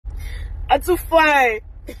I'm too fine.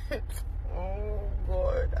 Oh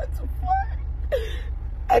God, I'm too fine.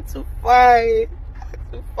 I'm too fine. I'm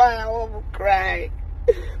too fine. I want to cry.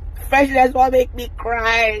 Freshness won't make me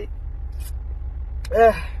cry.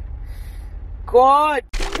 God.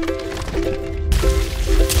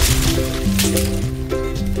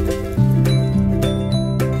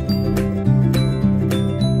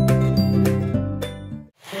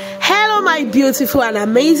 Hello my beautiful and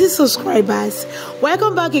amazing subscribers,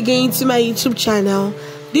 welcome back again to my YouTube channel.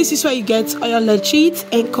 This is where you get all your legit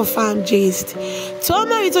and confirmed gist. To all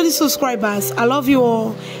my returning subscribers, I love you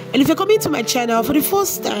all, and if you're coming to my channel for the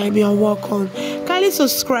first time, you're welcome. Kindly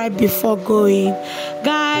subscribe before going.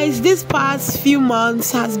 Guys, this past few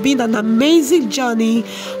months has been an amazing journey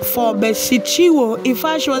for Chinwo. In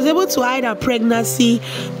fact, she was able to hide her pregnancy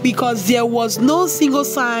because there was no single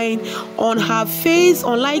sign on her face.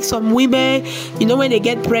 Unlike some women, you know, when they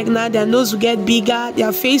get pregnant, their nose will get bigger,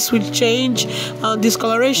 their face will change,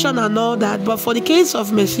 discoloration and all that. But for the case of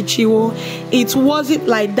Chinwo, it wasn't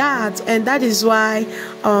like that, and that is why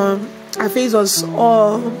her face was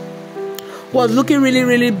looking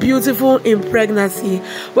really beautiful in pregnancy.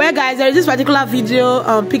 Well guys, there is this particular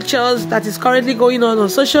video pictures that is currently going on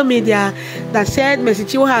social media that said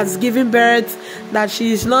Chinwo has given birth, that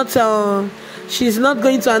she's not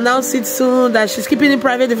going to announce it soon, that she's keeping it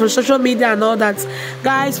private for social media and all that.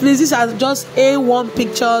 Guys, please, these are just A1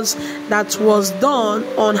 pictures that was done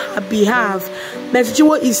on her behalf.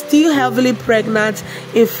 Chinwo is still heavily pregnant.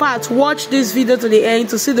 In fact, watch this video to the end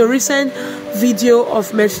to see the recent video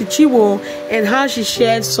of Chinwo and how she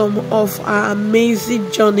shared some of her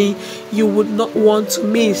amazing journey you would not want to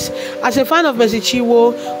miss. As a fan of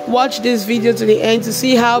Chinwo, watch this video to the end to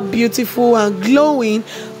see how beautiful and glowing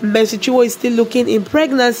Chinwo is still looking in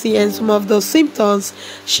pregnancy and some of the symptoms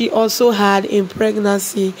she also had in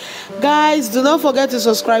pregnancy. Guys, do not forget to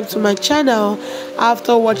subscribe to my channel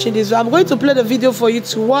after watching this. I'm going to play the video for you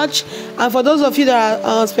to watch, and for those of you that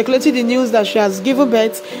are speculating the news that she has given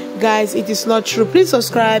birth, guys, it is not true. Please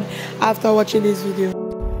subscribe after watching this video.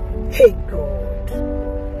 Hey God,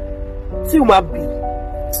 see my be.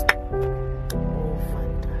 Oh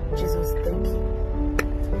Father, Jesus, thank you.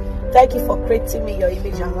 Thank you for creating me your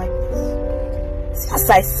image and likeness. As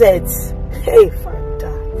I said, hey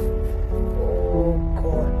Father, oh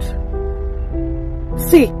God,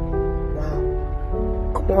 see, wow,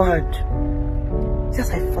 come on.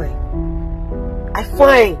 Just I find. I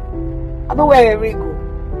know where I go.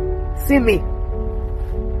 See me.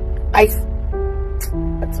 I'm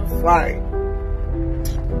too fine.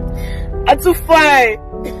 I'm too fine.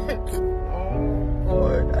 Oh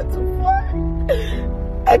God, I'm too fine.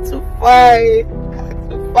 I'm too fine. I'm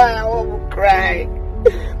too fine. I want to cry.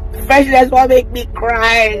 Freshness won't make me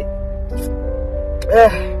cry.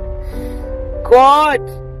 God,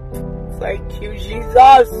 thank you,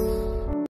 Jesus.